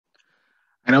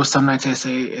I know some nights I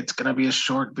say it's going to be a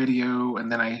short video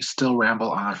and then I still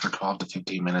ramble on for 12 to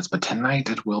 15 minutes, but tonight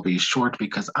it will be short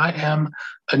because I am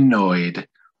annoyed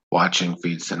watching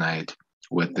feeds tonight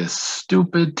with this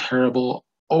stupid, terrible,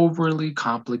 overly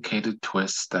complicated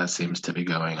twist that seems to be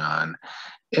going on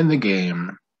in the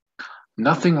game.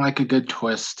 Nothing like a good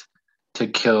twist to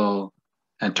kill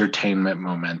entertainment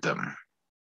momentum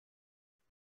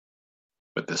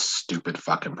with this stupid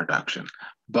fucking production.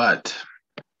 But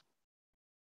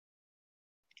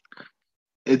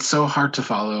it's so hard to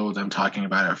follow them talking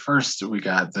about it. First, we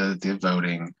got the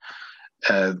voting,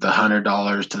 the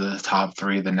 $100 to the top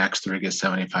three. The next three get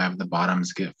 75. The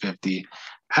bottoms get 50.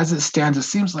 As it stands, it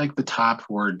seems like the top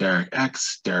were Derek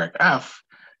X, Derek F,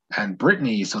 and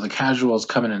Brittany. So the casuals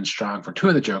coming in strong for two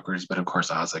of the jokers, but of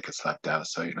course Ozzy gets left out.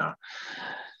 So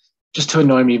just to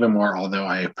annoy me even more. Although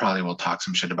I probably will talk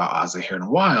some shit about Ozzy here in a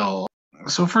while.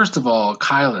 So first of all,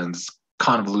 Kylan's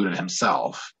convoluted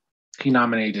himself. He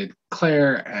nominated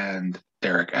Claire and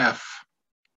Derek F.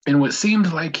 in what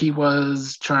seemed like he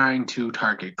was trying to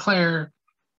target Claire.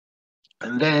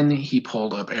 And then he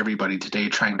pulled up everybody today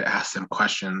trying to ask them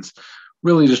questions,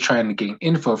 really just trying to gain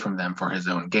info from them for his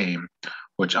own game,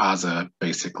 which Azza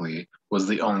basically was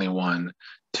the only one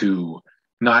to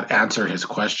not answer his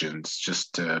questions,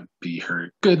 just to be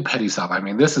her good petty self. I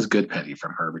mean, this is good petty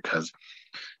from her because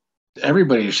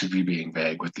everybody should be being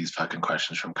vague with these fucking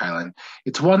questions from Kylan.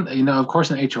 It's one, of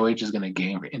course, an HOH is going to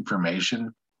gain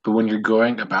information, but when you're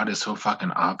going about it so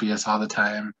fucking obvious all the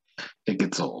time, it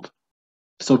gets old.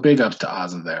 So big ups to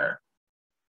Azza there.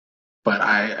 But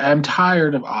I am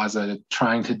tired of Azza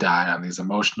trying to die on these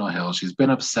emotional hills. She's been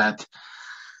upset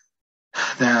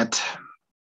that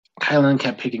Kylan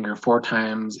kept picking her 4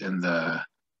 times in the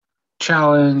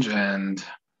challenge, and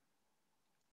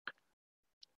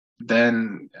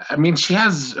then, she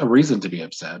has a reason to be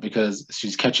upset because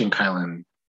she's catching Kylan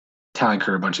telling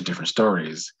her a bunch of different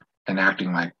stories and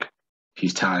acting like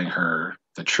he's telling her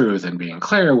the truth and being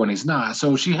clear when he's not.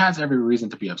 So she has every reason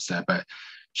to be upset, but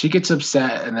she gets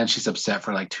upset and then she's upset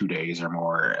for like 2 days or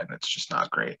more, and it's just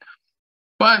not great.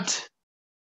 But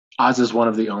Oz is one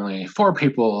of the only 4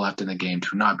 people left in the game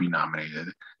to not be nominated.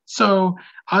 So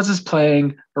Oz is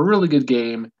playing a really good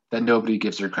game that nobody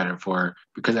gives her credit for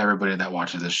because everybody that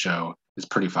watches this show is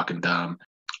pretty fucking dumb.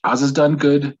 Oz has done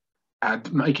good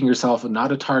at making herself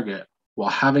not a target while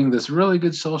having this really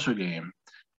good social game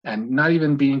and not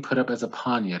even being put up as a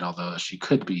pawn yet, although she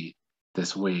could be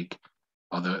this week,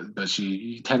 but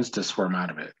she tends to swarm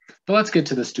out of it. But let's get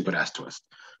to the stupid ass twist.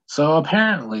 So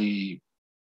apparently,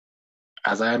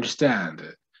 as I understand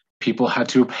it, people had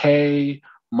to pay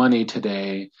money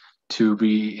today to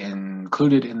be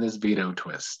included in this veto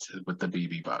twist with the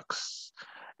BB bucks.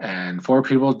 And 4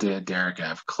 people did: Derek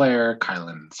F, Claire,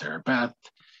 Kylan, Sarah Beth.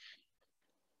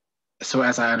 So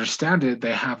as I understand it,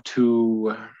 they have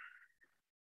to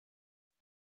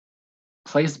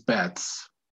place bets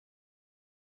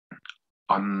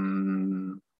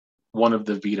on one of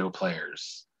the veto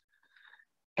players.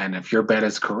 And if your bet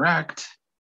is correct,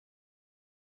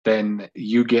 then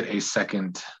you get a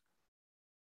second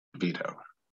veto.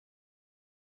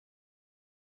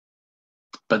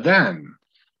 But then,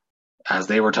 as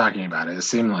they were talking about it, it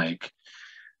seemed like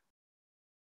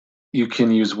you can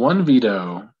use one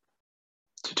veto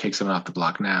to take someone off the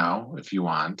block now if you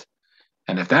want.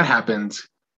 And if that happens,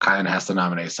 Kylan has to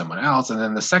nominate someone else. And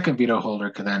then the second veto holder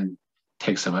can then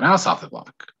take someone else off the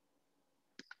block.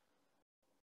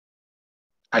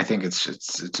 I think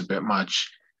it's a bit much.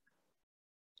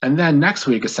 And then next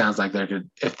week, it sounds like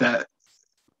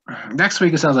next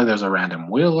week it sounds like there's a random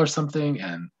wheel or something,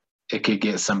 and it could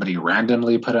get somebody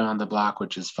randomly put on the block,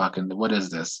 which is fucking, what is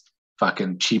this?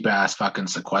 Fucking cheap ass fucking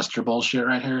sequester bullshit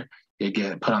right here. You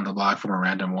get put on the block from a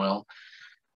random wheel.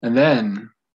 And then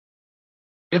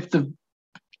I'm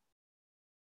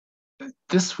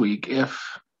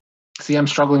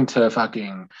struggling to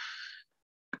fucking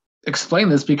explain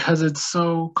this because it's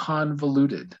so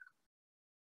convoluted.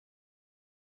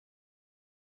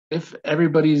 If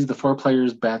the 4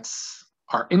 players' bets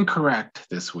are incorrect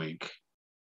this week,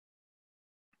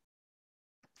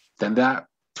 then that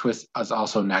twist is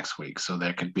also next week. So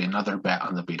there could be another bet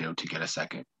on the veto to get a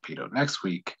second veto next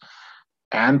week,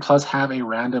 and plus have a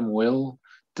random will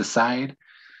decide.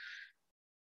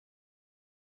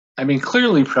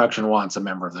 Clearly production wants a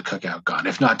member of the cookout gone,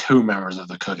 if not 2 members of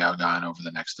the cookout gone over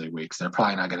the next 3 weeks. They're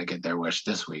probably not going to get their wish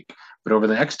this week, but over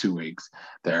the next 2 weeks,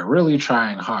 they're really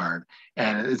trying hard.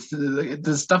 And it's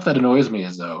the stuff that annoys me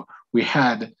is, though, we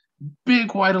had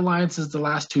big white alliances the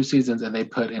last 2 seasons, and they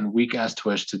put in weak ass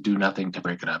twists to do nothing to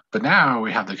break it up. But now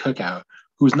we have the cookout,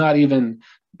 who's not even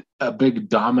a big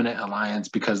dominant alliance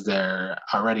because they're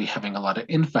already having a lot of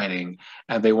infighting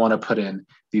and they want to put in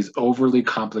these overly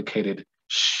complicated,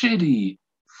 shitty,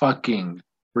 fucking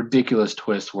ridiculous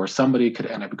twists where somebody could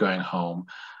end up going home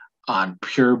on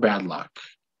pure bad luck.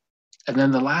 And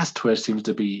then the last twist seems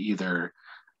to be either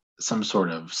some sort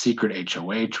of secret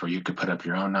HOH where you could put up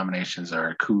your own nominations or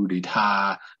a coup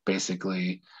d'etat,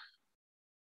 basically.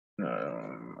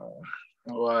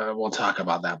 We'll talk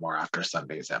about that more after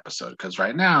Sunday's episode because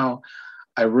right now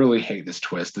I really hate this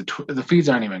twist. The feeds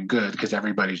aren't even good because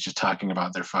everybody's just talking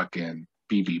about their fucking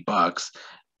BB bucks,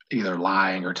 either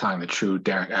lying or telling the truth.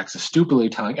 Derek X is stupidly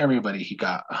telling everybody he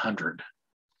got 100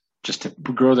 just to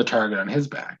grow the target on his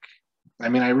back. I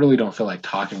mean, I really don't feel like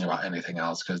talking about anything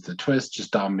else because the twist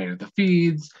just dominated the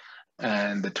feeds,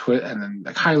 and and then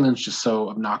the Kylan's just so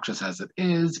obnoxious as it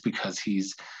is because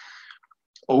he's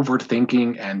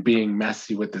overthinking and being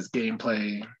messy with his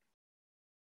gameplay.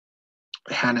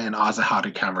 Hannah and Ozza had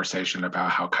a conversation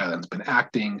about how Kylan's been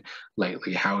acting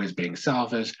lately, how he's being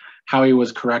selfish, how he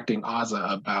was correcting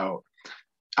Ozza about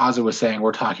Ozza was saying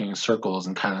we're talking in circles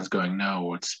and Kylan's going,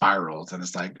 no, it's spirals. And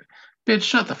it's like, bitch,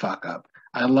 shut the fuck up.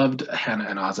 I loved Hannah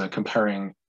and Ozza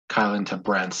comparing Kylan to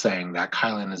Brent, saying that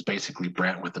Kylan is basically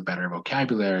Brent with a better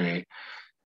vocabulary.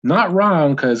 Not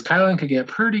wrong, because Kylan could get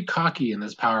pretty cocky in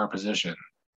this power position.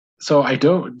 So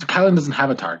Kylan doesn't have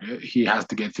a target. He has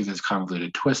to get through this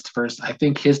convoluted twist first. I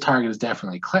think his target is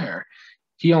definitely Claire.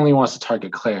 He only wants to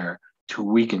target Claire to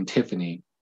weaken Tiffany,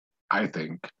 I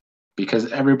think,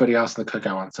 because everybody else in the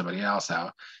cookout wants somebody else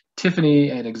out. Tiffany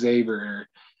and Xavier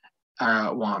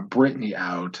want Brittany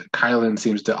out. Kylan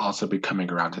seems to also be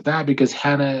coming around to that because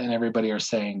Hannah and everybody are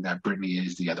saying that Brittany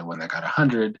is the other one that got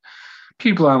 100.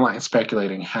 People online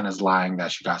speculating Hannah's lying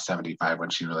that she got 75 when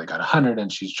she really got 100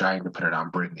 and she's trying to put it on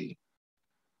Brittany.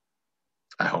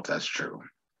 I hope that's true.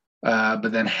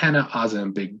 But then Hannah, Ozza,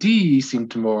 and Big D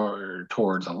seemed to more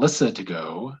towards Alyssa to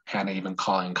go. Hannah even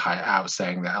calling Kai out,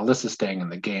 saying that Alyssa staying in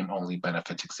the game only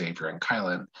benefits Xavier and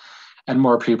Kylan. And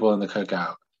more people in the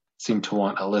cookout seem to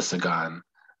want Alyssa gone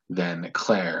than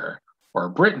Claire or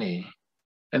Brittany.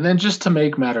 And then just to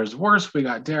make matters worse, we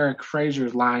got Derek Frazier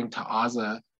lying to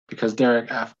Ozza because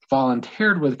Derek F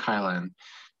volunteered with Kylan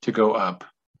to go up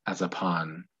as a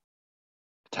pawn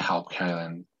to help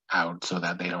Kylan out so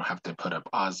that they don't have to put up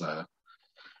Ozza.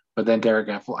 But then Derek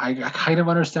F, I kind of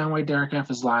understand why Derek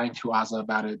F is lying to Ozza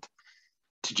about it,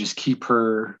 to just keep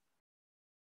her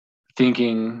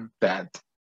thinking that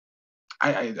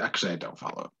I don't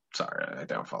follow it. Sorry, I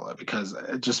don't follow it because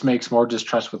it just makes more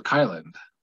distrust with Kylan.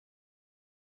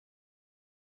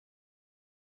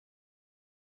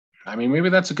 I mean, maybe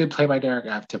that's a good play by Derek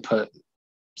F to put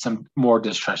some more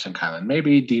distrust in Kylan.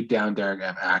 Maybe deep down, Derek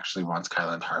F actually wants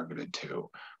Kylan targeted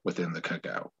too within the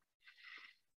cookout.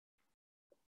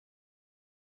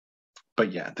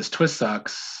 But yeah, this twist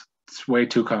sucks. It's way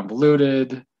too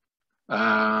convoluted.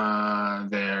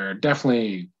 They're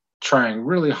definitely trying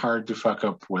really hard to fuck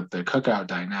up with the cookout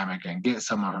dynamic and get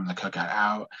someone from the cookout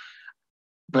out.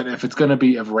 But if it's going to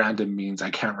be of random means,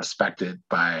 I can't respect it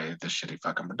by the shitty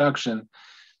fucking production.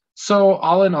 So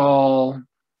all in all,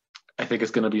 I think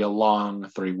it's going to be a long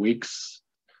 3 weeks.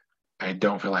 I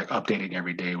don't feel like updating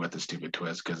every day with the stupid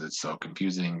twist because it's so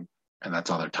confusing and that's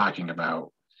all they're talking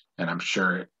about. And I'm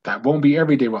sure that won't be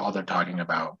every day what all they're talking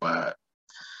about, but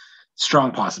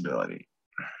strong possibility.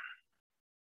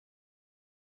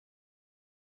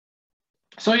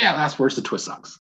 So yeah, last words, the twist sucks.